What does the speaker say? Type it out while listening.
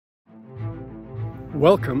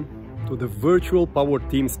Welcome to the Virtual Power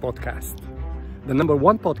Teams podcast, the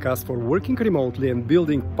 #1 podcast for working remotely and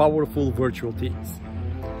building powerful virtual teams.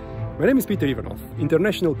 My name is Peter Ivanov,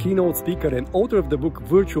 international keynote speaker and author of the book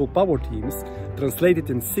Virtual Power Teams, translated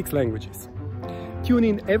in 6 languages. Tune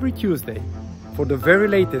in every Tuesday for the very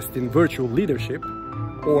latest in virtual leadership,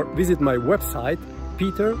 or visit my website,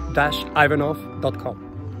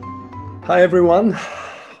 peter-ivanov.com. Hi everyone,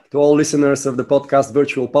 to all listeners of the podcast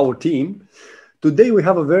Virtual Power Team. Today we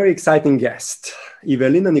have a very exciting guest,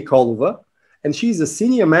 Ivelina Nikolova, and she's a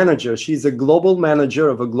senior manager. She's a global manager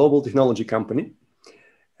of a global technology company.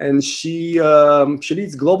 And she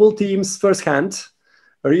leads global teams firsthand,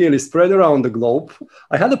 really spread around the globe.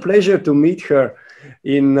 I had the pleasure to meet her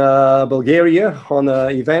in Bulgaria on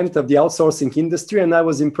an event of the outsourcing industry, and I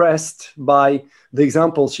was impressed by the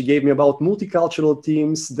examples she gave me about multicultural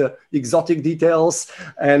teams, the exotic details,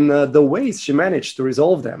 and the ways she managed to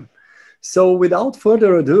resolve them. So without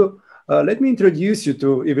further ado, let me introduce you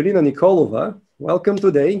to Ivelina Nikolova. Welcome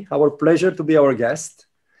today. Our pleasure to be our guest.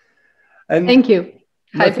 And thank you.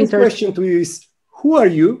 My first question to you is, who are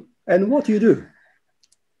you and what do you do?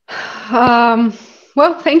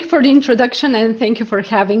 Well, thank you for the introduction and thank you for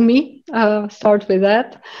having me. Start with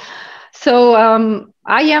that. So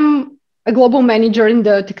I am a global manager in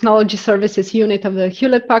the technology services unit of the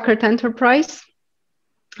Hewlett Packard Enterprise.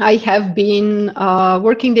 I have been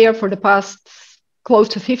working there for the past close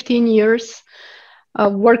to 15 years,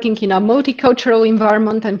 working in a multicultural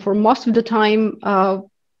environment, and for most of the time,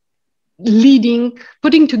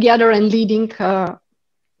 putting together and leading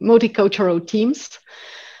multicultural teams.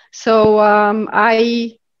 So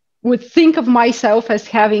I would think of myself as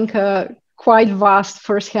having a quite vast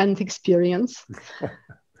first-hand experience.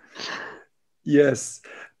 Yes.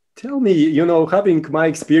 Tell me, having my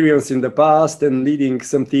experience in the past and leading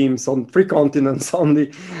some teams on 3 continents,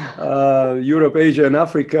 only Europe, Asia, and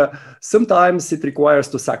Africa, sometimes it requires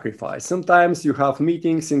to sacrifice. Sometimes you have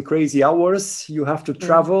meetings in crazy hours, you have to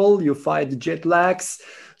travel, you fight jet lags.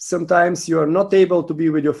 Sometimes you are not able to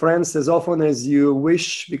be with your friends as often as you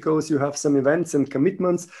wish because you have some events and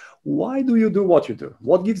commitments. Why do you do what you do?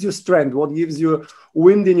 What gives you strength? What gives you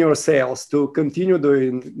wind in your sails to continue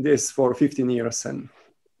doing this for 15 years?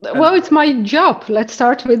 Well, it's my job. Let's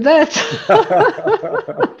start with that.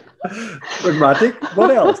 Pragmatic. What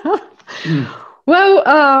else? Well,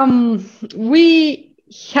 we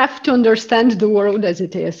have to understand the world as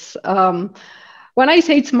it is. When I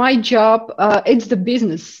say it's my job, it's the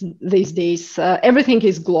business these days. Everything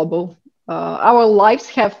is global. Our lives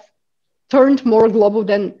have turned more global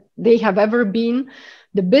than they have ever been.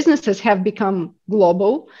 The businesses have become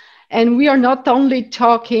global. And we are not only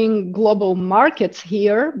talking global markets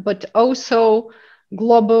here, but also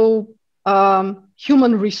global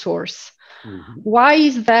human resource. Mm-hmm. Why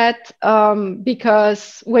is that?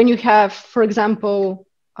 Because when you have, for example,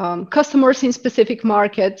 customers in specific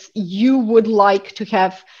markets, you would like to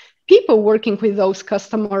have people working with those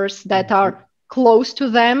customers that are close to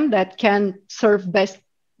them, that can serve best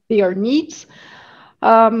their needs.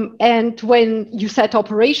 And when you set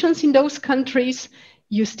operations in those countries,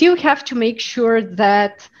 you still have to make sure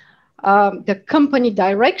that the company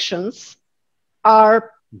directions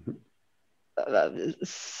are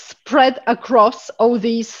spread across all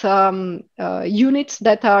these units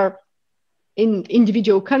that are in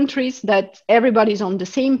individual countries, that everybody's on the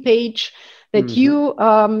same page, that you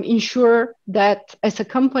ensure that as a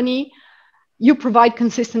company, you provide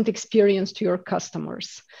consistent experience to your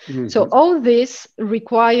customers. So all this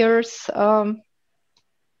requires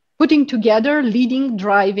putting together, leading,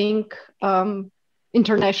 driving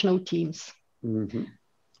international teams.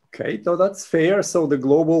 Okay, so that's fair. So the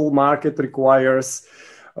global market requires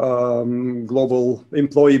global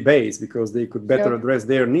employee base because they could better address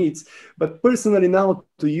their needs. But personally now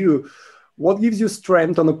to you, what gives you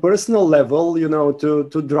strength on a personal level,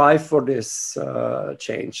 to drive for this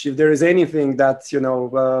change? If there is anything that,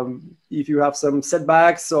 if you have some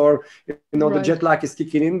setbacks or, the jet lag is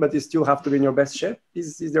kicking in, but you still have to be in your best shape,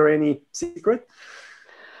 is there any secret?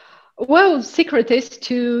 Well, secret is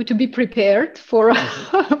to be prepared for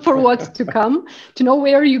for what's to come, to know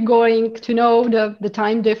where you're going, to know the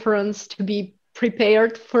time difference, to be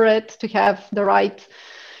prepared for it, to have the right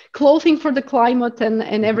clothing for the climate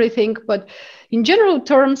and everything. But in general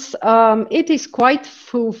terms, it is quite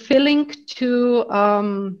fulfilling to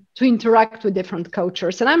interact with different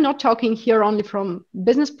cultures. And I'm not talking here only from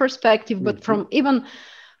business perspective, but from even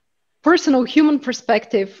personal human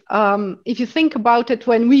perspective. If you think about it,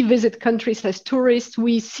 when we visit countries as tourists,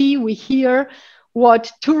 we hear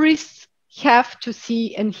what tourists have to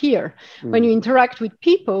see and hear. When you interact with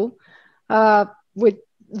people, with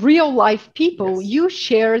real life people, Yes. you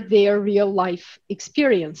share their real life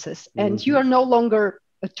experiences, and you are no longer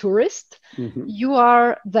a tourist. You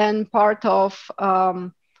are then part of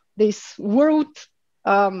this world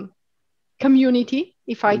community,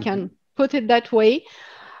 if I can put it that way.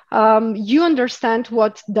 You understand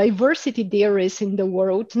what diversity there is in the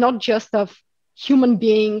world, not just of human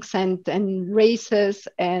beings and races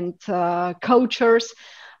and cultures,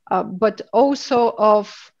 but also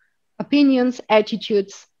of opinions,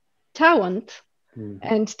 attitudes, talent.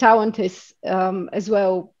 And talent is as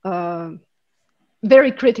well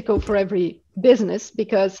very critical for every business,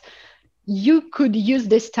 because you could use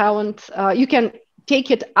this talent, you can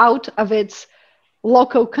take it out of its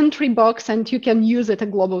local country box and you can use it at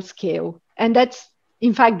a global scale. And that's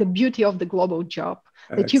in fact the beauty of the global job.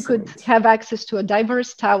 That you could have access to a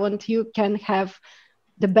diverse talent, you can have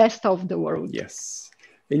the best of the world. Yes.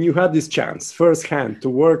 And you had this chance firsthand to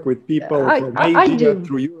work with people from Asia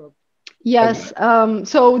through Europe. Yes.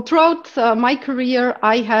 So throughout my career,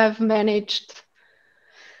 I have managed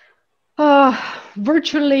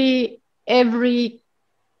virtually every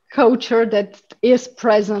culture that is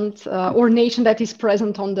present or nation that is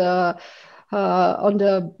present on the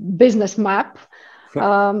business map.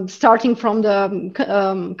 Starting from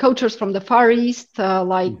the cultures from the Far East,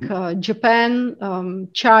 like Japan,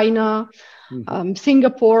 China,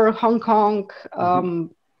 Singapore, Hong Kong.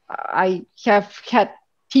 I have had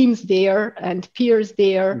teams there and peers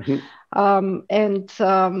there, and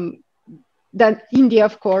then India,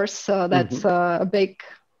 of course. That's a big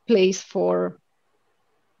place for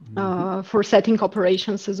setting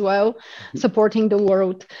operations as well, supporting the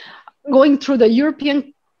world. Going through the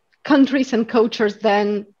European countries and cultures,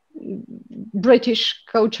 then British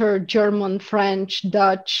culture, German, French,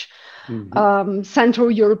 Dutch,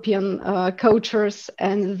 Central European cultures,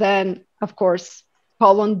 and then of course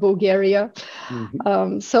Poland, Bulgaria.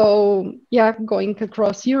 So yeah, going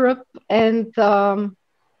across Europe, and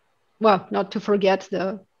well, not to forget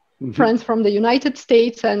the friends from the United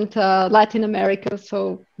States and Latin America.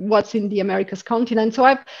 So what's in the Americas continent. So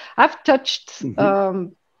I've touched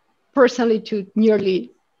personally to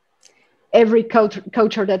nearly every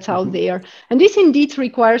culture that's out there. And this indeed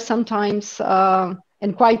requires sometimes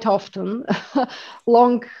and quite often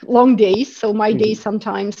long days. So my days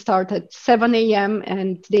sometimes start at 7 a.m.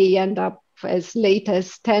 and they end up as late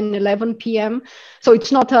as 10, 11 p.m. So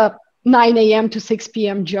it's not a 9 a.m. to 6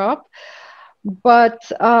 p.m. job, but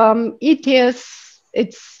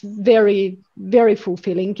it's very, very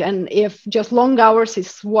fulfilling. And if just long hours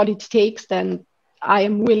is what it takes, then I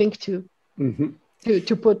am willing to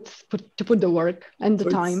put the work and the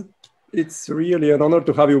time. It's really an honor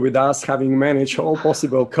to have you with us, having managed all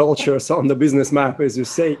possible cultures on the business map, as you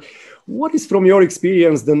say. What is, from your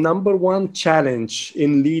experience, the number one challenge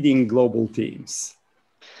in leading global teams?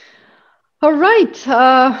 All right.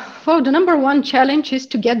 Well, the number one challenge is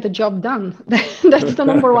to get the job done. That's the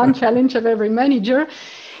number one challenge of every manager.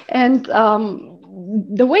 And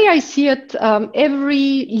the way I see it,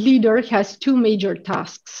 every leader has two major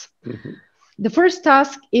tasks. The first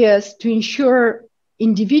task is to ensure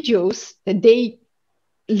individuals that they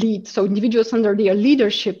lead, so individuals under their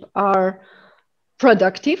leadership, are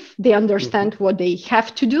productive. They understand what they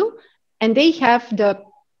have to do, and they have the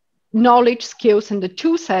knowledge, skills, and the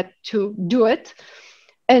tool set to do it.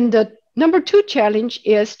 And the number two challenge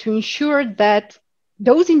is to ensure that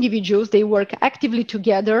those individuals, they work actively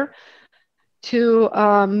together to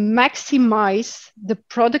maximize the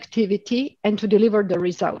productivity and to deliver the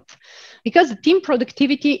result. Because the team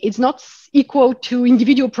productivity is not equal to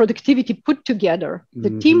individual productivity put together.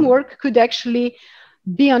 The teamwork could actually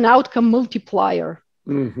be an outcome multiplier.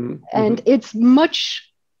 And it's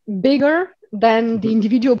much bigger than the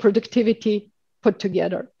individual productivity put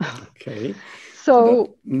together. Okay.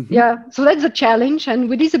 So, yeah, so that's a challenge. And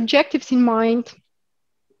with these objectives in mind,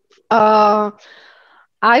 I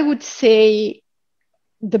would say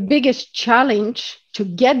the biggest challenge to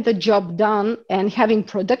get the job done and having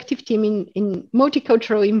productive team in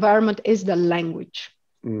multicultural environment is the language.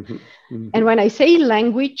 And when I say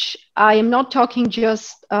language, I am not talking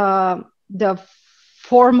just the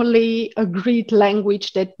formally agreed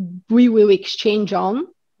language that we will exchange on.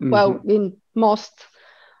 Well, in most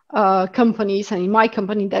companies, and in my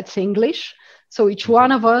company, that's English. So each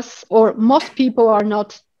one of us, or most people, are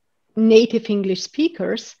not native English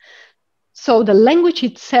speakers. So the language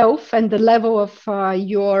itself and the level of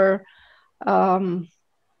your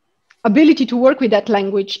ability to work with that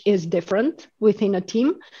language is different within a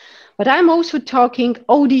team. But I'm also talking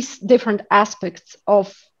all these different aspects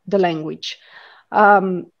of the language.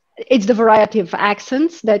 It's the variety of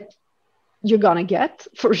accents that you're gonna get,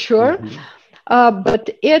 for sure. But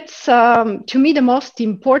it's, to me, the most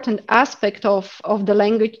important aspect of the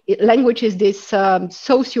language is this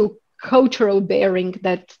socio-cultural bearing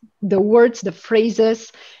that the words, the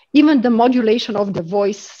phrases, even the modulation of the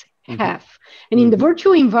voice have. And in the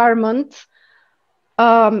virtual environment,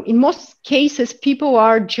 in most cases, people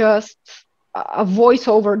are just a voice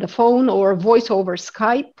over the phone or a voice over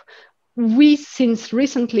Skype. We, since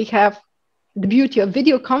recently, have the beauty of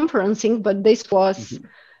video conferencing, but this was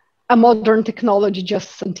a modern technology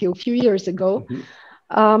just until a few years ago.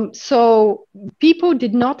 So people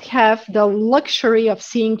did not have the luxury of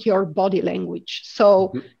seeing your body language.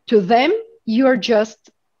 So to them, you're just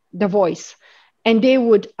the voice, and they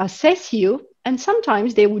would assess you, and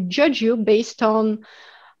sometimes they would judge you based on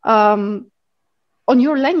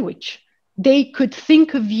your language. They could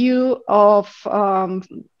think of you of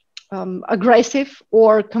aggressive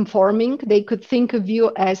or conforming. They could think of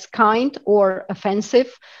you as kind or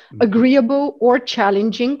offensive, agreeable or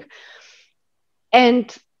challenging.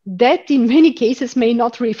 And that in many cases may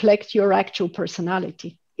not reflect your actual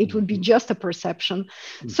personality. It would be just a perception.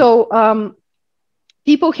 So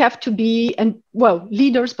people have to be, and well,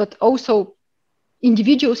 leaders, but also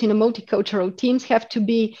individuals in a multicultural teams have to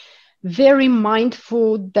be very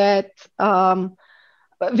mindful that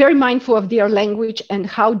very mindful of their language and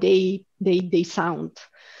how they sound.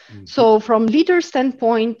 So from leader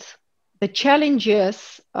standpoint, the challenge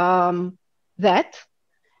is that,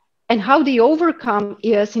 and how they overcome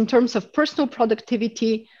is in terms of personal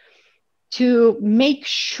productivity, to make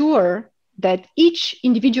sure that each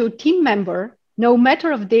individual team member, no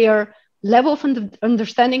matter of their level of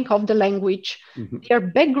understanding of the language, their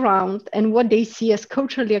background, and what they see as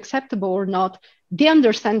culturally acceptable or not, they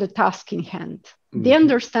understand the task in hand. They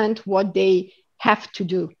understand what they have to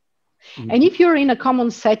do. And if you're in a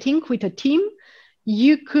common setting with a team,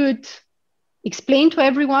 you could explain to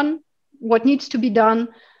everyone what needs to be done.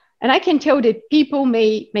 And I can tell that people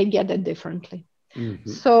may get that differently.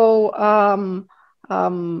 So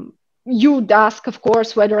you'd ask, of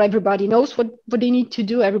course, whether everybody knows what they need to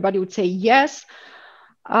do. Everybody would say yes.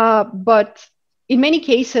 But in many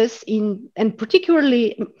cases, and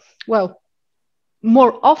particularly, well,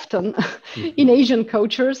 more often in Asian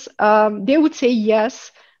cultures, they would say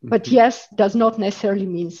yes, but yes does not necessarily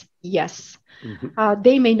mean yes.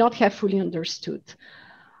 They may not have fully understood.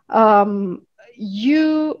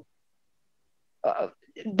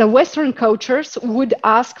 The Western cultures would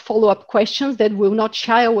ask follow-up questions that will not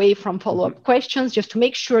shy away from follow-up questions just to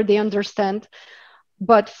make sure they understand.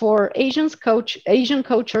 But for Asian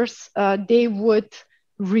cultures, they would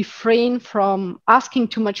refrain from asking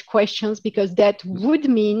too much questions, because that would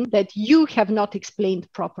mean that you have not explained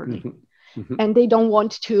properly. And they don't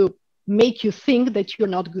want to make you think that you're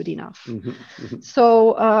not good enough.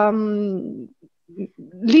 So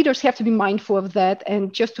leaders have to be mindful of that,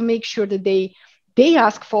 and just to make sure that they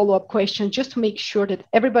ask follow-up questions, just to make sure that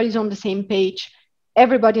everybody's on the same page,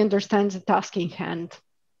 everybody understands the task in hand.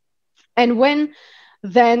 And when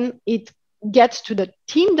then it gets to the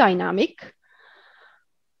team dynamic,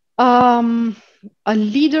 a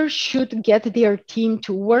leader should get their team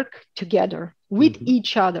to work together with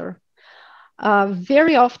each other.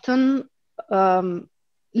 Very often,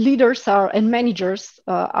 leaders and managers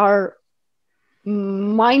are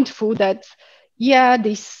mindful that,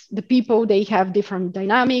 the people, they have different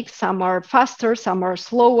dynamics. Some are faster, some are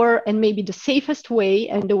slower, and maybe the safest way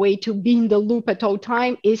and the way to be in the loop at all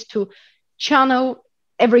time is to channel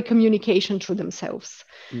every communication through themselves.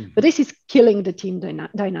 But this is killing the team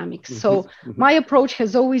dynamics. So my approach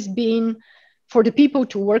has always been for the people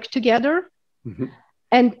to work together.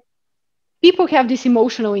 And people have this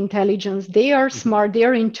emotional intelligence. They are smart, they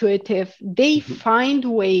are intuitive. They find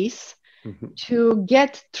ways to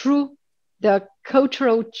get through the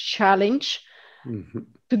cultural challenge,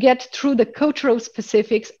 to get through the cultural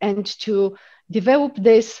specifics, and to develop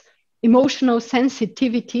this emotional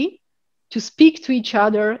sensitivity to speak to each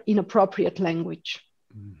other in appropriate language.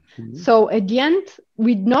 So at the end,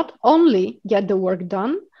 we not only get the work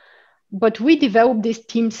done, but we develop this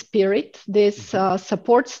team spirit, this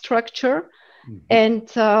support structure, and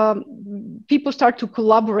people start to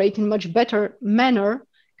collaborate in much better manner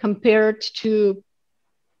compared to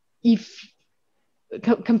if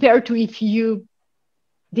you,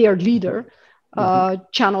 their leader,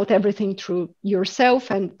 channeled everything through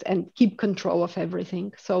yourself and keep control of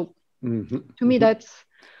everything. So to me, that's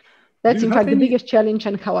in fact the biggest challenge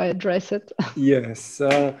and how I address it. Yes.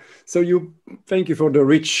 So thank you for the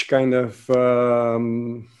rich kind of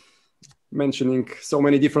mentioning so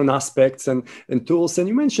many different aspects and tools. And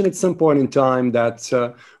you mentioned at some point in time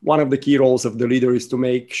that one of the key roles of the leader is to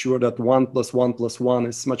make sure that 1 + 1 + 1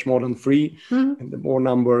 is much more than 3. And the more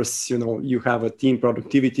numbers, you have a team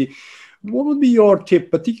productivity. What would be your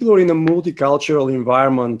tip, particularly in a multicultural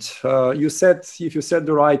environment? You said if you set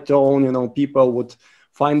the right tone, people would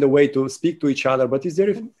find a way to speak to each other. But is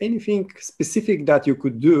there anything specific that you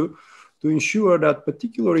could do to ensure that,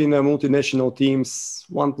 particularly in a multinational teams,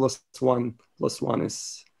 1 + 1 + 1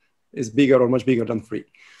 is bigger or much bigger than 3?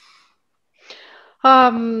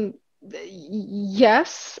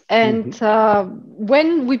 Yes, and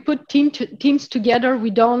when we put teams together,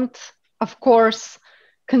 we don't, of course,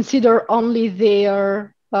 consider only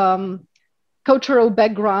their cultural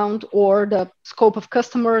background or the scope of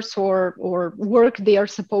customers or work they are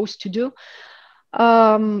supposed to do.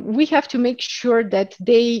 We have to make sure that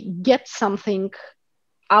they get something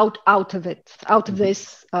out of it, out of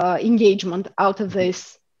this engagement, out of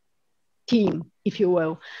this team, if you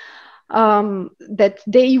will. That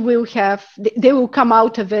they will come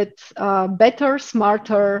out of it better,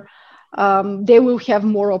 smarter. They will have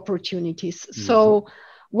more opportunities. So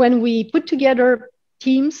when we put together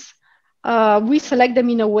teams, we select them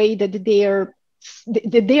in a way that they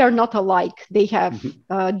are not alike. They have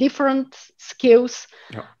different skills,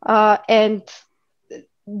 and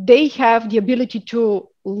they have the ability to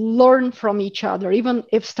learn from each other, even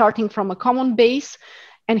if starting from a common base,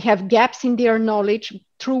 and have gaps in their knowledge.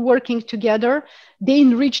 Through working together, they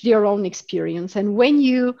enrich their own experience. And when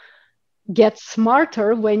you get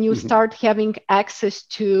smarter, when you start having access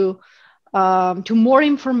to more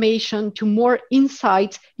information, to more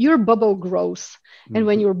insights, your bubble grows. And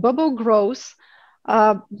when your bubble grows,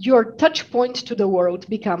 your touch point to the world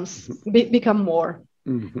become more.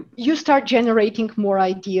 You start generating more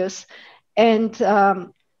ideas, and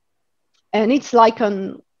it's like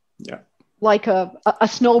a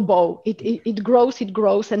snowball. It grows,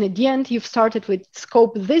 and at the end, you've started with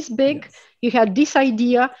scope this big. You had this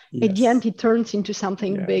idea. At the end, it turns into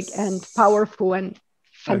something big and powerful and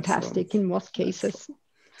fantastic in most cases. Excellent.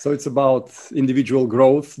 So it's about individual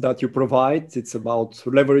growth that you provide. It's about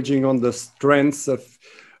leveraging on the strengths of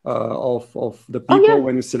the people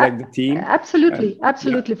when you select the team.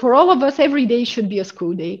 Absolutely. For all of us, every day should be a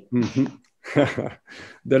school day.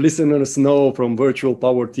 The listeners know from Virtual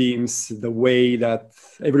Power Teams the way that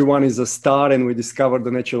everyone is a star, and we discover the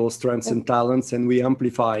natural strengths and talents, and we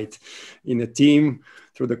amplify it in a team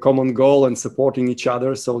through the common goal and supporting each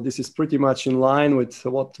other. So this is pretty much in line with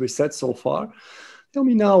what we said so far. Tell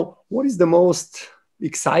me now, what is the most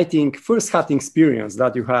exciting first-hand experience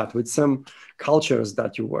that you had with some cultures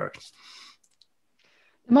that you worked?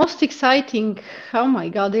 Most exciting, oh my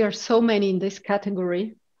God, there are so many in this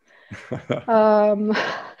category. So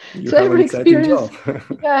every experience,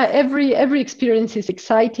 every experience is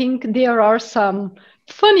exciting. There are some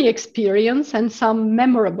funny experience and some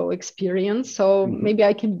memorable experience. So maybe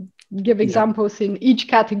I can give examples in each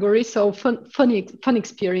category. So fun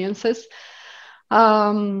experiences.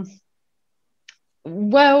 At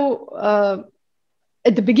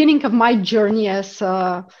the beginning of my journey as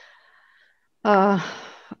a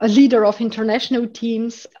leader of international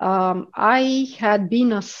teams, I had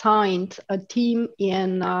been assigned a team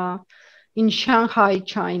in Shanghai,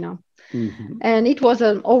 China. And it was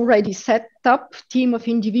an already set up team of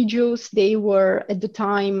individuals. They were at the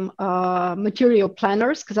time material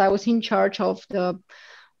planners, because I was in charge of the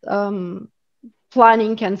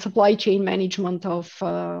planning and supply chain management of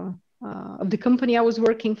the company I was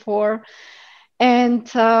working for.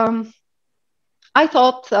 And I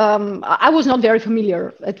thought, I was not very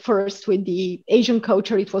familiar at first with the Asian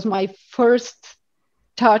culture. It was my first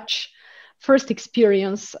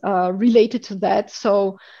experience related to that.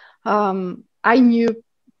 So I knew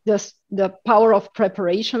the power of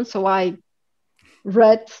preparation. So I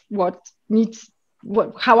read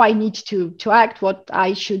how I need to act, what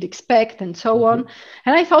I should expect, and so on.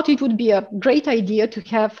 And I thought it would be a great idea to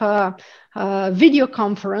have a video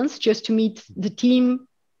conference just to meet the team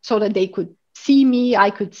so that they could see me,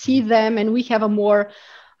 I could see them, and we have a more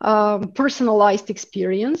personalized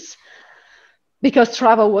experience, because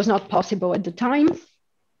travel was not possible at the time.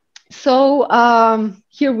 So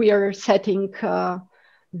here we are setting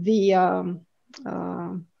the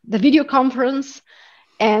video conference,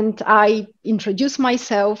 and I introduce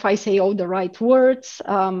myself. I say all the right words.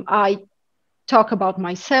 I talk about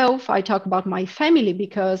myself. I talk about my family,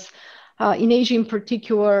 because in Asia in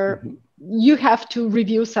particular, you have to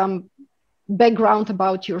review some background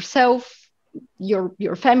about yourself,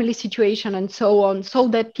 your family situation, and so on, so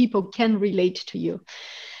that people can relate to you.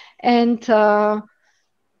 And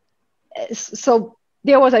so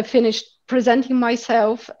there was, I finished presenting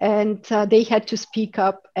myself, and they had to speak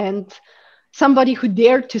up. And somebody who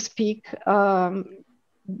dared to speak,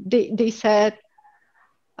 they said,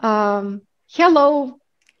 hello,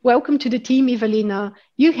 welcome to the team, Ivelina.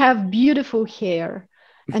 You have beautiful hair.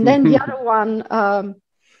 And then the other one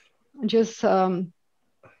just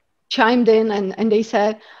chimed in, and they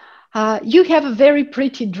said, you have a very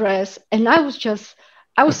pretty dress. And I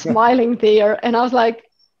was smiling there, and I was like,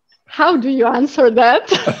 how do you answer that?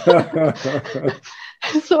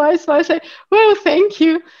 So I said, well, thank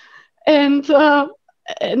you. And I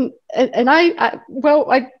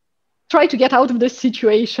tried to get out of this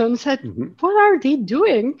situation, said, what are they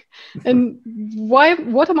doing? And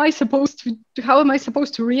what am I supposed to, how am I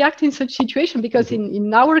supposed to react in such situation? Because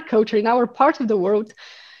in our culture, in our part of the world,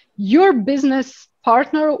 your business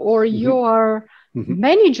partner or your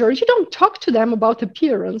manager, you don't talk to them about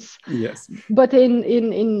appearance. Yes. But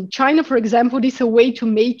in China, for example, this is a way to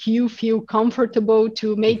make you feel comfortable,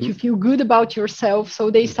 to make you feel good about yourself.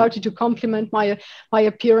 So they started to compliment my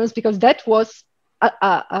appearance, because that was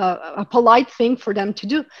a polite thing for them to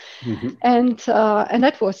do. And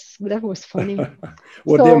that was funny.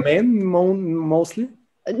 Were they men mostly?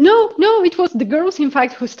 No, it was the girls, in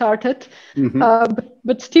fact, who started.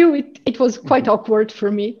 But still, it was quite awkward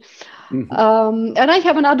for me. And I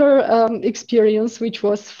have another experience which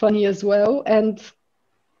was funny as well. And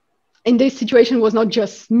in this situation, it was not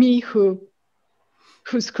just me who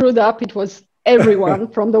screwed up. It was everyone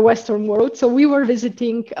from the Western world. So we were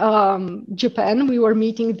visiting Japan. We were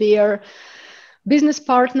meeting their business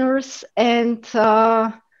partners, and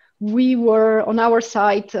we were on our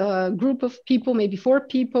side a group of people, maybe 4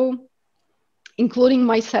 people, including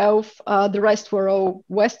myself. The rest were all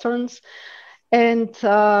Westerns. And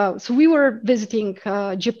so we were visiting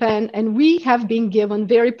Japan, and we have been given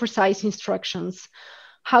very precise instructions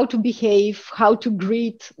how to behave, how to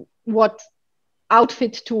greet, what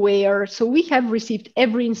outfit to wear. So we have received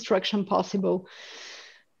every instruction possible.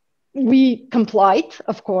 We complied,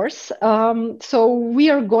 of course. So we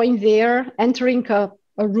are going there, entering a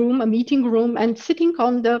room, a meeting room, and sitting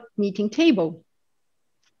on the meeting table.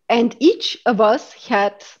 And each of us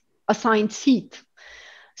had assigned seat.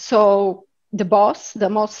 So the boss, the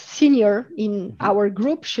most senior in our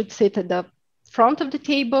group, should sit at the front of the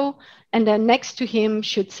table, and then next to him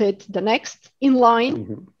should sit the next in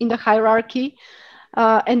line in the hierarchy,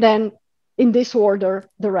 and then in this order,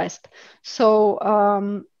 the rest. So,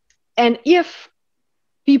 and if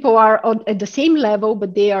people are at the same level,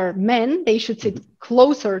 but they are men, they should sit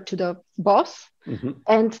closer to the boss,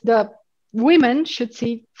 and the women should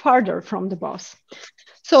sit farther from the boss.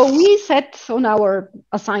 So we sat on our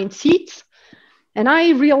assigned seats. And I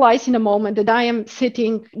realized in a moment that I am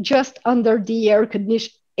sitting just under the air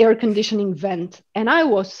conditioning vent, and I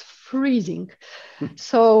was freezing.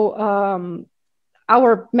 So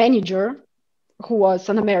our manager, who was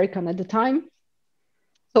an American at the time,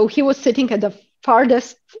 so he was sitting at the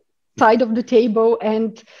farthest side of the table,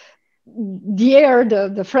 and the air,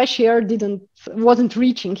 the fresh air wasn't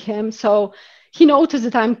reaching him. So he noticed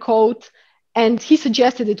that I'm cold, and he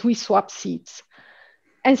suggested that we swap seats.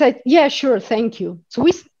 And said, yeah, sure, thank you. So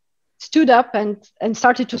we stood up and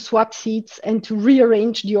started to swap seats and to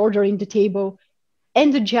rearrange the order in the table.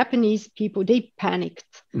 And the Japanese people, they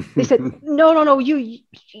panicked. They said, no, you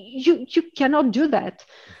cannot do that.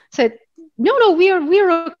 Said, no,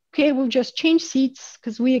 we're okay. We'll just change seats,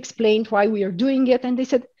 because we explained why we are doing it. And they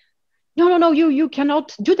said, no, you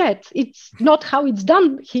cannot do that. It's not how it's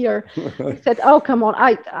done here. I said, oh, come on.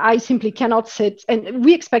 I simply cannot sit. And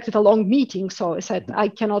we expected a long meeting. So I said, I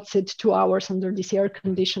cannot sit 2 hours under this air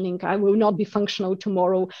conditioning. I will not be functional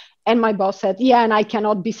tomorrow. And my boss said, yeah, and I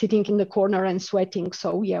cannot be sitting in the corner and sweating.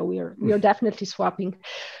 So yeah, we are definitely swapping.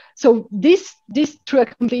 So this threw a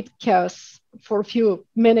complete chaos for a few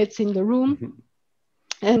minutes in the room.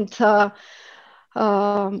 And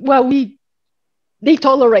they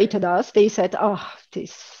tolerated us. They said, oh,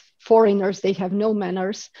 these foreigners, they have no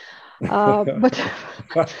manners. But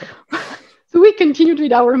so we continued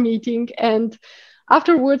with our meeting. And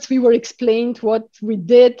afterwards, we were explained what we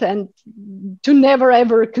did, and to never,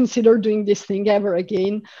 ever consider doing this thing ever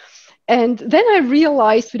again. And then I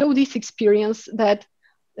realized with all these experiences that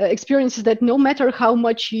no matter how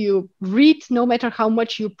much you read, no matter how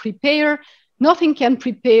much you prepare, nothing can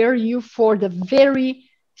prepare you for the very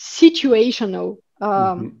situational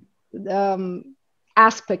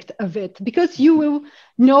aspect of it, because you will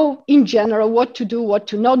know in general what to do, what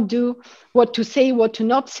to not do, what to say, what to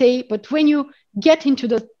not say. But when you get into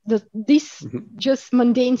these just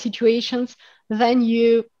mundane situations, then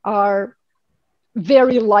you are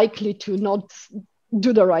very likely to not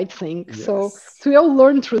do the right thing. Yes. So we all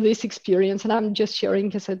learn through this experience, and I'm just sharing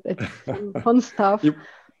because it's fun stuff.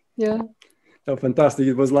 Yeah. Oh, fantastic.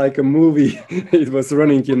 It was like a movie. It was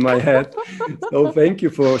running in my head. So thank you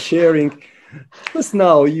for sharing. Just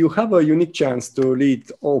now, you have a unique chance to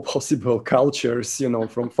lead all possible cultures,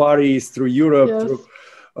 from Far East through Europe, Yes. through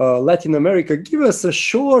Latin America. Give us a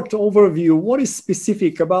short overview. What is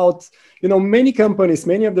specific about, many companies,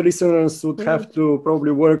 many of the listeners would have to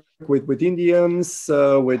probably work with Indians,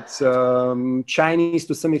 with Chinese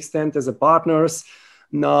to some extent as a partners.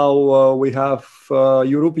 Now we have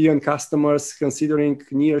European customers considering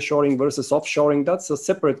nearshoring versus offshoring. That's a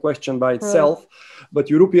separate question by itself. Right. But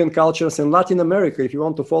European cultures in Latin America, if you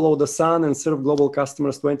want to follow the sun and serve global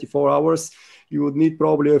customers 24 hours, you would need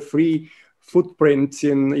probably a free footprint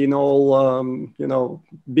in all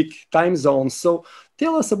big time zones. So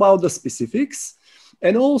tell us about the specifics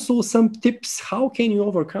and also some tips. How can you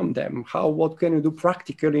overcome them? What can you do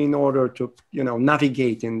practically in order to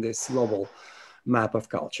navigate in this global map of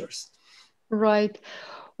cultures? Right.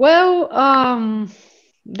 Well,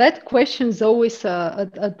 that question is always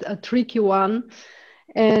a tricky one,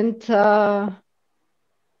 and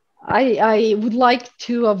I would like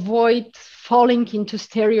to avoid falling into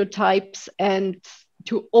stereotypes and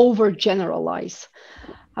to overgeneralize.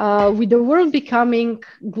 With the world becoming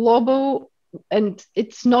global, and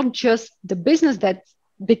it's not just the business that's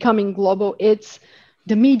becoming global, it's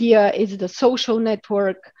the media, it's the social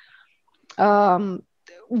network.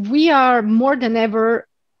 We are more than ever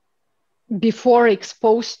before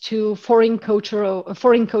exposed to foreign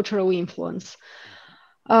cultural influence.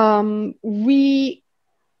 We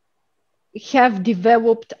have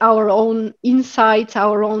developed our own insights,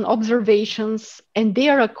 our own observations, and they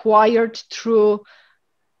are acquired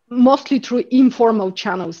mostly through informal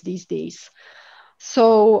channels these days.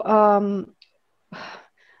 So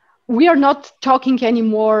we are not talking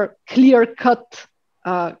anymore clear-cut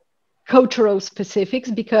cultural specifics,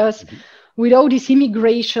 because with all this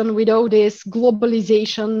immigration, with all this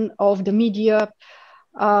globalization of the media,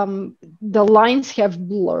 the lines have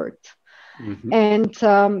blurred. And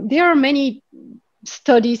there are many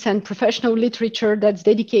studies and professional literature that's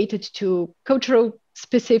dedicated to cultural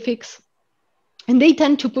specifics, and they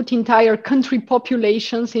tend to put entire country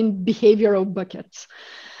populations in behavioral buckets.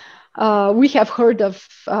 We have heard of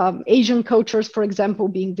Asian cultures, for example,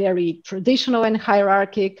 being very traditional and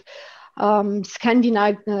hierarchic.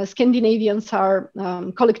 Scandinavians are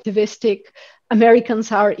collectivistic.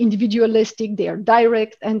 Americans are individualistic. They are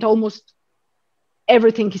direct, and almost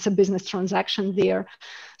everything is a business transaction there.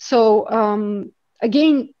 So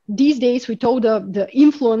again, these days, with all the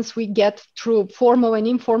influence we get through formal and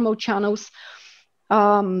informal channels,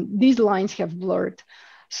 these lines have blurred.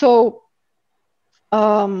 So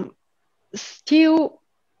still,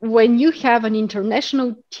 when you have an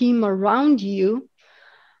international team around you,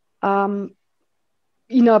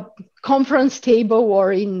 in a conference table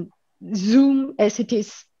or in Zoom, as it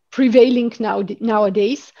is prevailing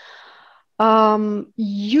nowadays,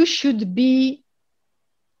 you should be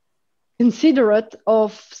considerate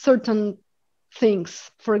of certain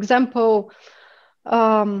things. For example,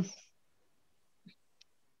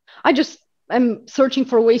 I just am searching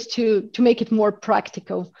for ways to make it more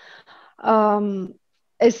practical.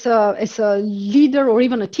 As a leader or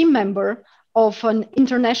even a team member of an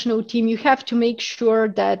international team, you have to make sure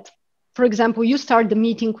that, for example, you start the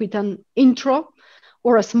meeting with an intro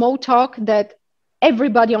or a small talk that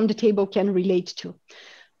everybody on the table can relate to.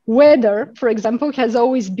 Weather, for example, has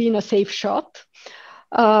always been a safe shot.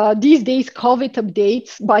 These days, COVID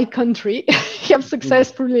updates by country have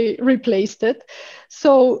successfully replaced it.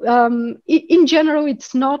 So in general,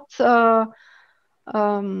 it's not a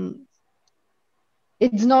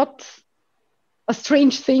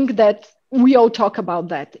strange thing that we all talk about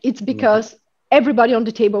that. It's because everybody on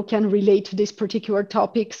the table can relate to these particular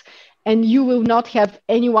topics, and you will not have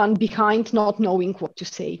anyone behind not knowing what to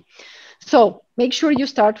say. So make sure you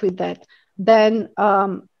start with that. Then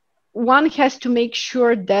one has to make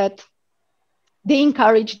sure that they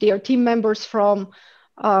encourage their team members from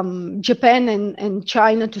Japan and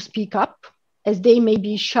China to speak up, as they may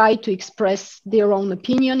be shy to express their own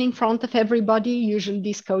opinion in front of everybody. Usually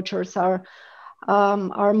these cultures are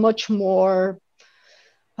much more,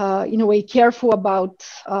 in a way, careful about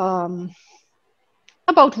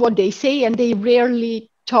what they say, and they rarely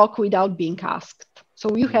talk without being asked.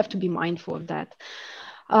 So you have to be mindful of that.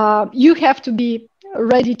 You have to be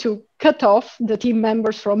ready to cut off the team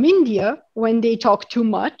members from India when they talk too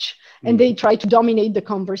much and they try to dominate the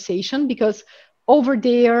conversation, because over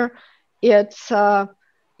there, it's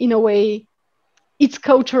in a way, it's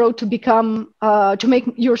cultural to become to make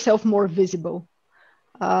yourself more visible.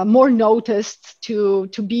 more noticed, to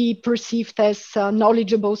be perceived as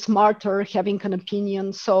knowledgeable, smarter, having an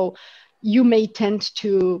opinion. So you may tend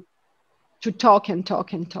to talk and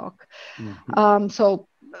talk and talk. Mm-hmm. So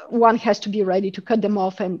one has to be ready to cut them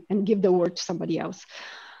off and give the word to somebody else.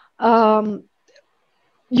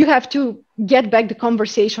 You have to get back the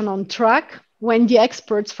conversation on track when the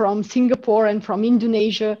experts from Singapore and from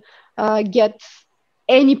Indonesia get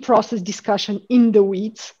any process discussion in the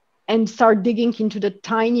weeds and start digging into the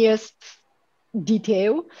tiniest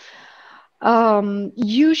detail.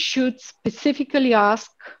 You should specifically ask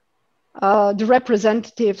the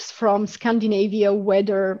representatives from Scandinavia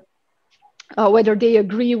whether they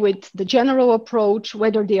agree with the general approach,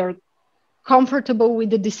 whether they are comfortable with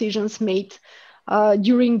the decisions made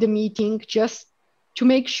during the meeting, just to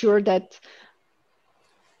make sure that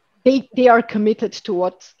they are committed to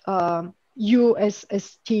what you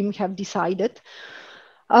as team have decided.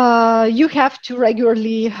 You have to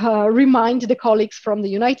regularly remind the colleagues from the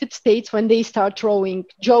United States when they start throwing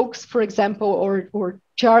jokes, for example, or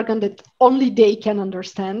jargon that only they can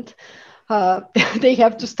understand. They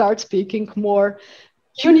have to start speaking more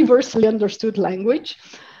universally understood language.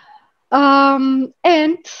 And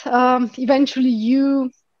eventually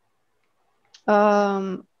you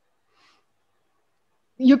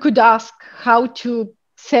could ask how to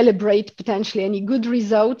celebrate potentially any good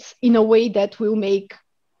results in a way that will make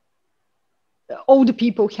all the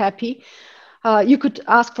people happy. You could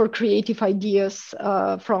ask for creative ideas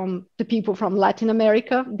from the people from Latin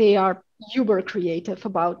America. They are uber creative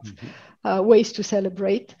about ways to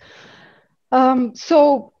celebrate.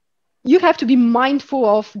 So you have to be mindful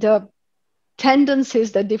of the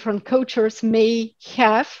tendencies that different cultures may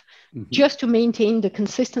have, just to maintain the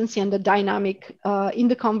consistency and the dynamic in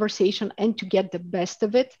the conversation, and to get the best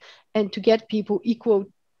of it, and to get people equal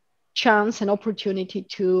chance and opportunity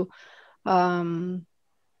to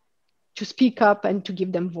speak up and to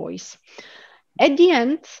give them voice. At the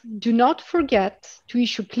end, do not forget to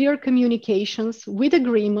issue clear communications with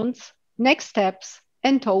agreements, next steps,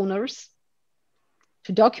 and owners,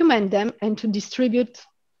 to document them and to distribute,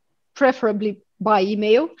 preferably by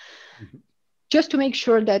email, just to make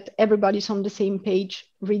sure that everybody's on the same page,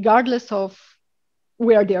 regardless of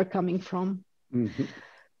where they're coming from.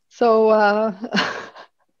 So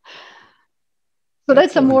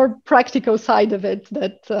that's a more practical side of it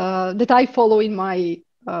that I follow in my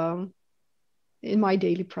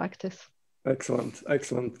daily practice. Excellent.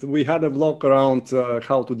 We had a blog around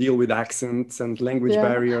how to deal with accents and language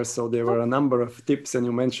barriers. So there were a number of tips, and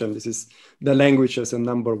you mentioned this is the language as a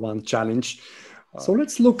number one challenge. So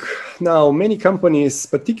let's look now. Many companies,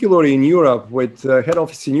 particularly in Europe, with head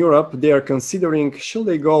office in Europe, they are considering, shall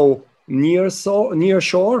they go near shore,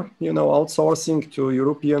 outsourcing to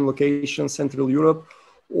European locations, Central Europe,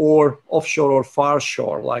 or offshore or far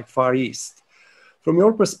shore, like Far East. From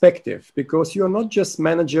your perspective, because you are not just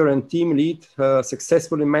manager and team lead,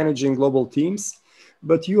 successfully managing global teams,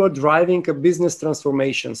 but you are driving a business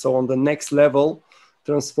transformation. So on the next level,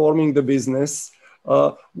 transforming the business.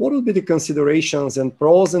 What would be the considerations and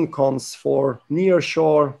pros and cons for near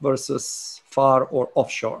shore versus far or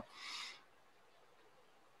offshore?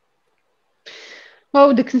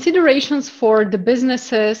 Well, the considerations for the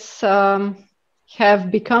businesses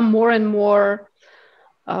have become more and more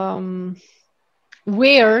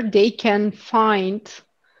where they can find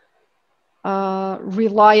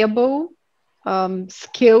reliable,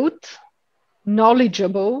 skilled,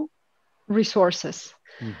 knowledgeable resources.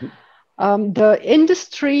 The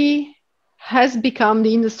industry has become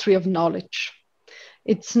the industry of knowledge.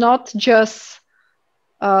 It's not just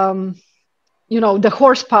the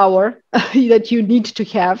horsepower that you need to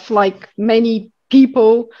have, like many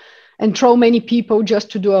people, and throw many people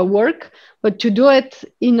just to do a work, but to do it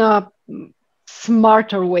in a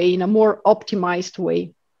smarter way, in a more optimized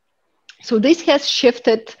way. So this has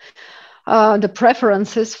shifted the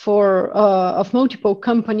preferences of multiple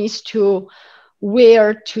companies to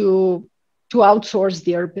where to outsource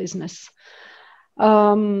their business.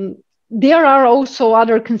 There are also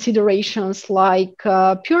other considerations, like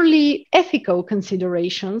purely ethical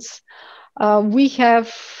considerations. We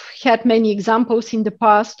have had many examples in the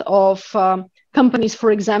past of companies,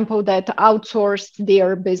 for example, that outsourced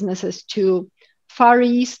their businesses to Far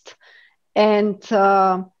East, and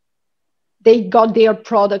they got their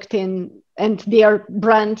product in and their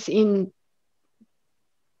brands in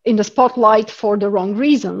the spotlight for the wrong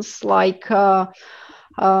reasons, like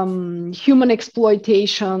human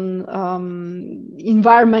exploitation,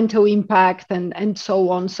 environmental impact, and so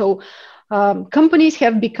on. So companies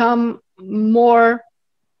have become more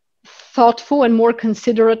thoughtful and more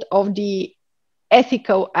considerate of the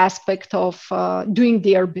ethical aspect of doing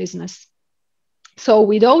their business. So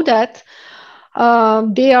with all that,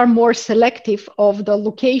 they are more selective of the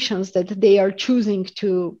locations that they are choosing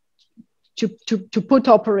to put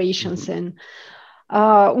operations in.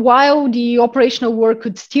 While the operational work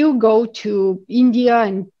could still go to India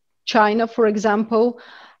and China, for example,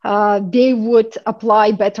 they would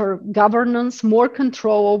apply better governance, more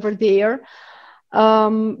control over there.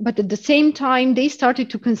 But at the same time, they started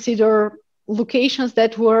to consider locations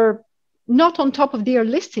that were not on top of their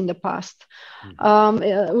list in the past.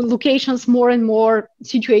 Locations more and more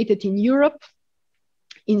situated in Europe,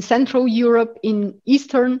 in Central Europe, in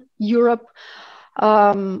Eastern Europe.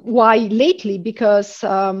 Why lately? Because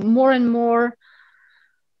more and more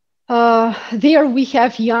there we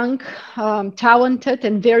have young, talented,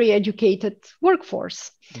 and very educated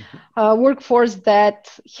workforce. Workforce that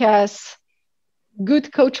has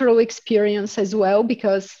good cultural experience as well,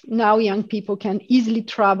 because now young people can easily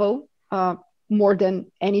travel more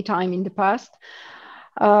than any time in the past.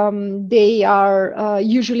 They are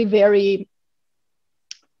usually very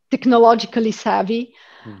technologically savvy.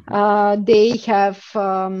 They have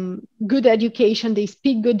good education, they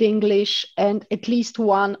speak good English, and at least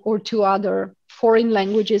one or two other foreign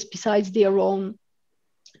languages besides their own.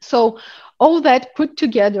 So all that put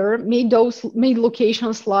together made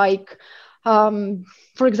locations like,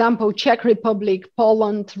 for example, Czech Republic,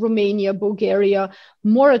 Poland, Romania, Bulgaria,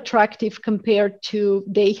 more attractive compared to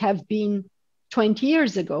they have been 20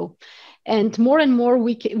 years ago. And more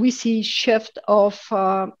we see shift of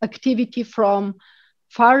activity from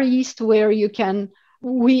Far East, where you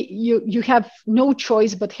have no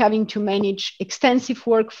choice but having to manage extensive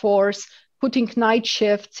workforce, putting night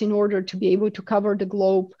shifts in order to be able to cover the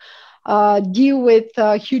globe, deal with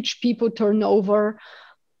huge people turnover.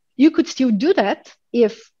 You could still do that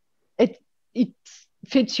if it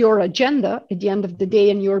fits your agenda at the end of the day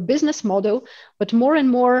and your business model, but more and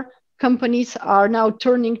more companies are now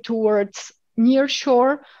turning towards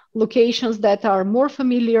nearshore locations that are more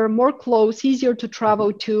familiar, more close, easier to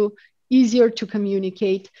travel to, easier to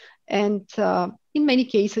communicate. And in many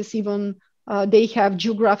cases, even they have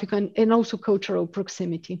geographical and also cultural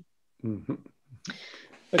proximity.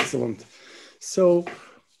 Excellent. So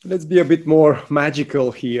let's be a bit more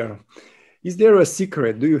magical here. Is there a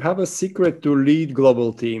secret? Do you have a secret to lead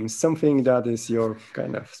global teams? Something that is your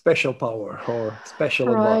kind of special power or special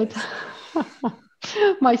advice?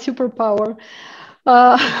 My superpower.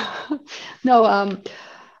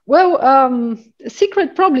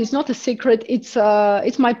 Secret probably is not a secret. It's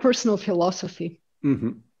my personal philosophy.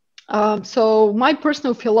 So my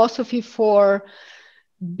personal philosophy for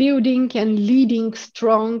building and leading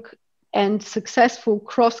strong and successful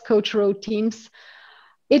cross-cultural teams,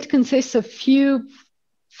 it consists of few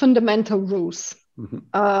fundamental rules.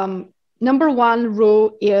 Number one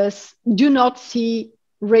rule is do not see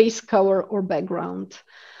race, color, or background.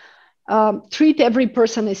 Treat every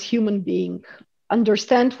person as human being.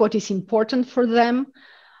 Understand what is important for them,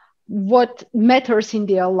 what matters in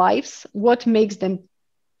their lives, what makes them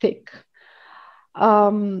tick.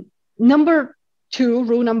 Rule number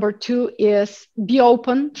two is be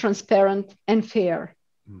open, transparent, and fair.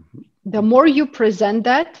 The more you present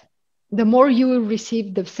that, the more you will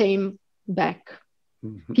receive the same back.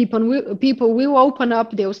 People will open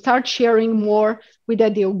up, they'll start sharing more. With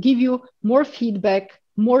that, they'll give you more feedback,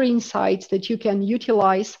 more insights that you can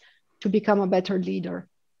utilize to become a better leader.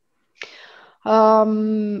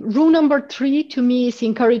 Rule number three to me is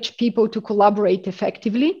encourage people to collaborate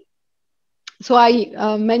effectively. So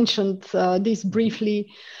I mentioned this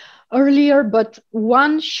briefly earlier, but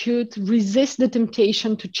one should resist the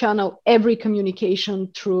temptation to channel every communication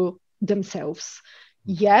through themselves.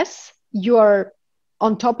 Yes, you are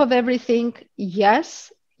on top of everything.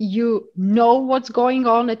 Yes, you know what's going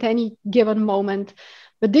on at any given moment,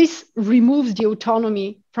 but this removes the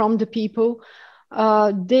autonomy from the people.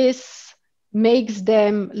 This makes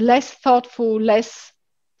them less thoughtful, less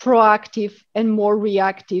proactive, and more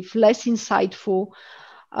reactive, less insightful.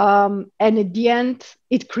 And at the end,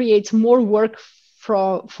 it creates more work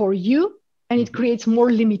for you, and it creates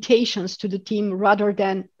more limitations to the team rather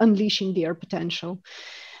than unleashing their potential.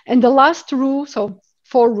 And the last rule, so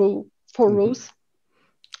four rules.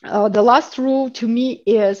 The last rule to me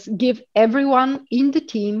is give everyone in the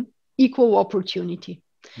team equal opportunity.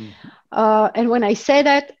 And when I say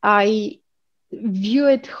that, I view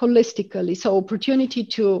it holistically. So opportunity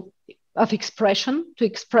of expression, to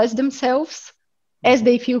express themselves as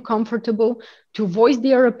they feel comfortable, to voice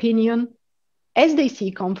their opinion as they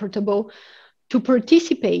see comfortable, to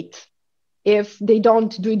participate. If they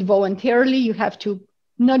don't do it voluntarily, you have to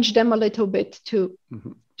nudge them a little bit to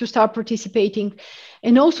to start participating,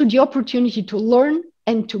 and also the opportunity to learn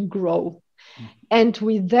and to grow. And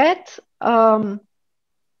with that,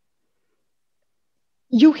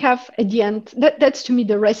 you have at the end, that's to me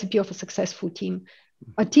the recipe of a successful team.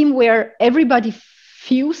 A team where everybody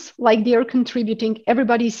feels like they are contributing,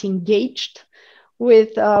 everybody is engaged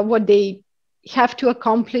with what they have to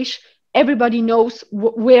accomplish, everybody knows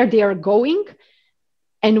where they are going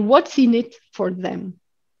and what's in it for them.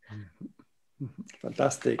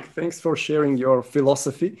 Fantastic. Thanks for sharing your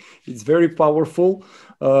philosophy. It's very powerful.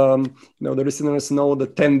 The listeners know the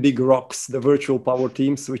 10 big rocks, the virtual power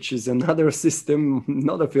teams, which is another system,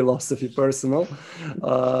 not a philosophy personal.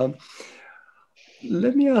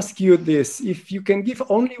 Let me ask you this. If you can give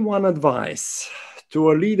only one advice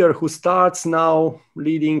to a leader who starts now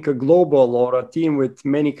leading a global or a team with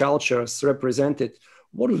many cultures represented,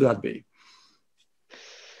 what would that be?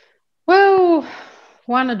 Well,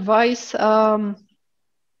 one advice,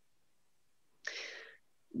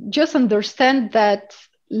 just understand that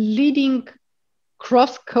leading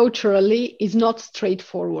cross-culturally is not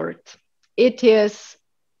straightforward. It is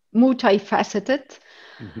multifaceted.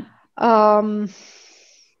 Mm-hmm.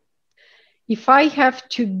 If I have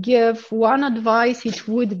to give one advice, it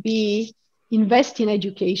would be invest in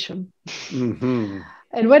education. Mm-hmm.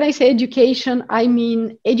 And when I say education, I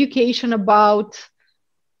mean education about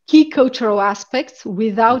key cultural aspects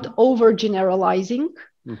without mm-hmm. overgeneralizing.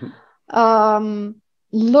 Mm-hmm.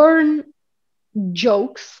 Learn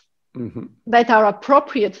jokes mm-hmm. that are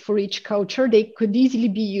appropriate for each culture. They could easily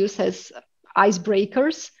be used as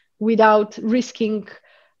icebreakers without risking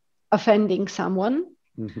offending someone.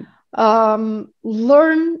 Mm-hmm.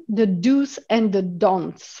 Learn the do's and the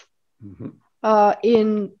don'ts mm-hmm.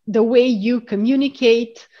 In the way you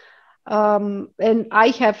communicate. And I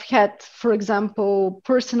have had, for example,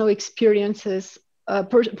 personal experience of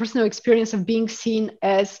being seen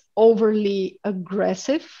as overly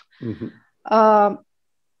aggressive. Mm-hmm.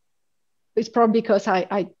 It's probably because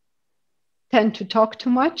I tend to talk too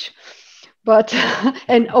much, but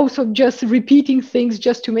and also just repeating things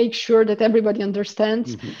just to make sure that everybody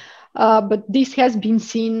understands. Mm-hmm. But this has been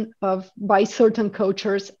seen by certain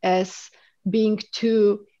cultures as being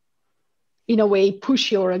too, in a way,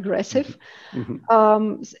 pushy or aggressive.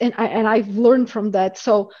 Mm-hmm. And I've learned from that.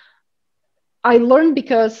 So I learned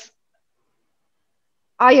because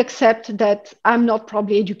I accept that I'm not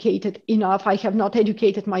probably educated enough. I have not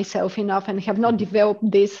educated myself enough and have not mm-hmm.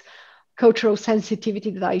 developed this cultural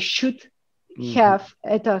sensitivity that I should mm-hmm. have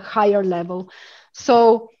at a higher level.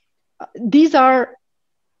 So these are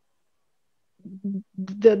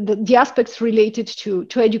the aspects related to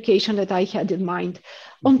education that I had in mind.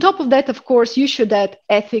 Mm-hmm. On top of that, of course, you should add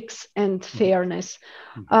ethics and fairness.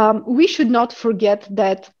 Mm-hmm. We should not forget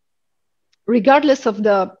that regardless of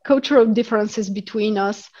the cultural differences between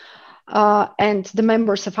us and the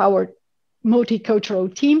members of our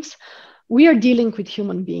multicultural teams, we are dealing with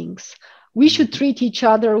human beings. We mm-hmm. should treat each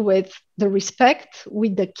other with the respect,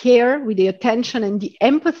 with the care, with the attention and the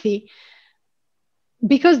empathy,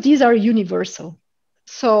 because these are universal.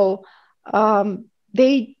 So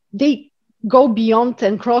they go beyond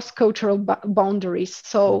and cross cultural boundaries.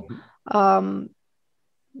 So mm-hmm.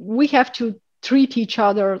 We have to treat each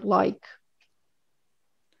other like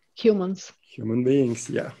humans. Human beings,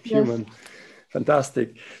 yeah, human. Yes.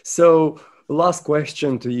 Fantastic. So last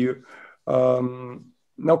question to you.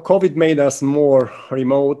 Now COVID made us more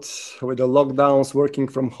remote. With the lockdowns, working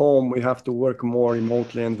from home, we have to work more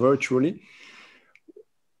remotely and virtually.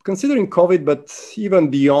 Considering COVID, but even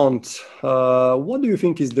beyond, what do you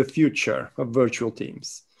think is the future of virtual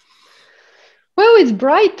teams? Well, it's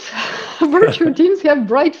bright. Virtual teams have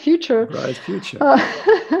bright future. Bright future.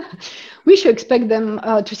 We should expect them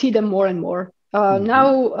to see them more and more. Mm-hmm.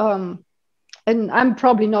 Now, and I'm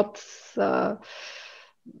probably not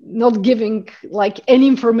giving like any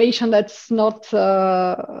information that's not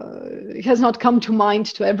has not come to mind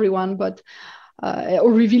to everyone, but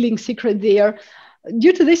or revealing secret there.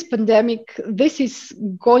 Due to this pandemic, this is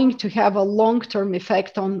going to have a long-term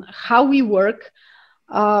effect on how we work,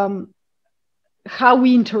 how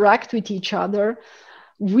we interact with each other.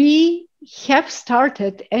 We have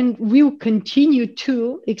started and will continue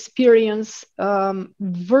to experience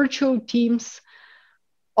virtual teams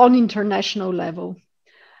on international level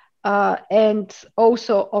and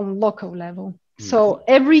also on local level. Mm-hmm. So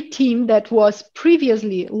every team that was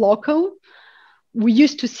previously local, we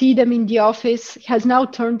used to see them in the office, has now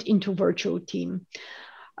turned into virtual team.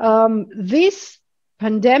 This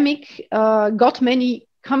pandemic got many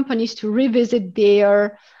companies to revisit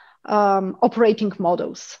their operating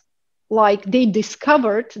models. Like they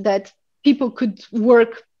discovered that people could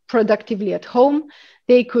work productively at home.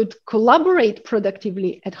 They could collaborate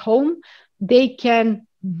productively at home. They can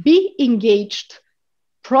be engaged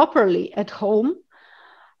properly at home.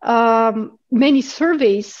 Many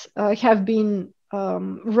surveys have been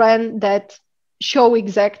ran that show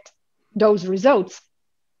exact those results.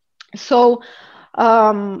 So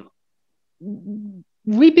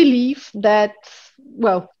we believe that,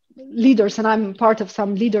 well, leaders, and I'm part of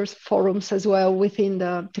some leaders forums as well within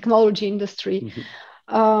the technology industry.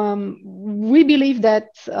 We believe that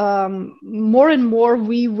more and more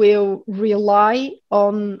we will rely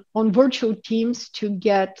on virtual teams to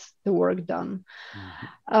get the work done.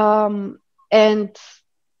 And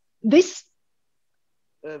this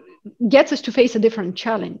gets us to face a different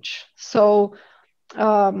challenge. So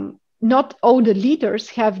not all the leaders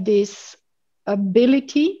have this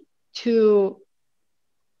ability to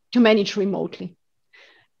manage remotely,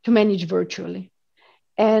 to manage virtually.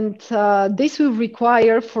 And this will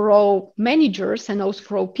require for all managers and also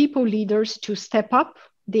for all people leaders to step up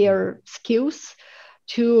their skills,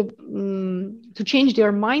 to change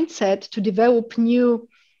their mindset, to develop new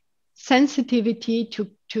sensitivity,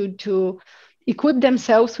 to equip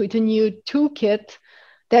themselves with a new toolkit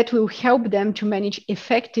that will help them to manage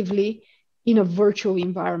effectively in a virtual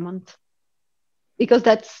environment. Because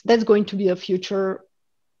that's going to be a future,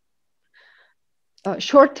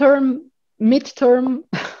 short-term, mid-term,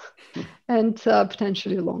 and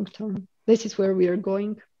potentially long-term. This is where we are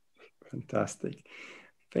going. Fantastic.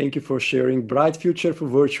 Thank you for sharing. Bright future for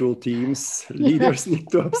virtual teams. Leaders need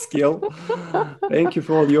to upskill. Thank you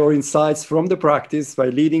for all your insights from the practice by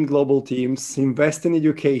leading global teams. Invest in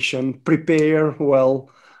education, prepare well,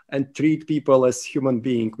 and treat people as human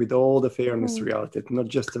beings with all the fairness reality, not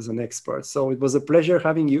just as an expert. So it was a pleasure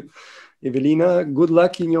having you, Ivelina. Good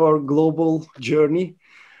luck in your global journey.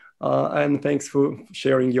 And thanks for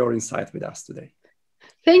sharing your insight with us today.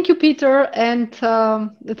 Thank you, Peter. And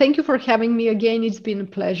thank you for having me again. It's been a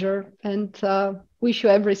pleasure, and wish you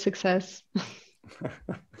every success.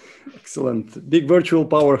 Excellent. Big virtual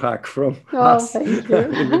power hack from us,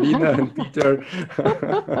 Ivelina and Peter.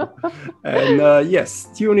 And yes,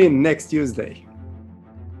 tune in next Tuesday.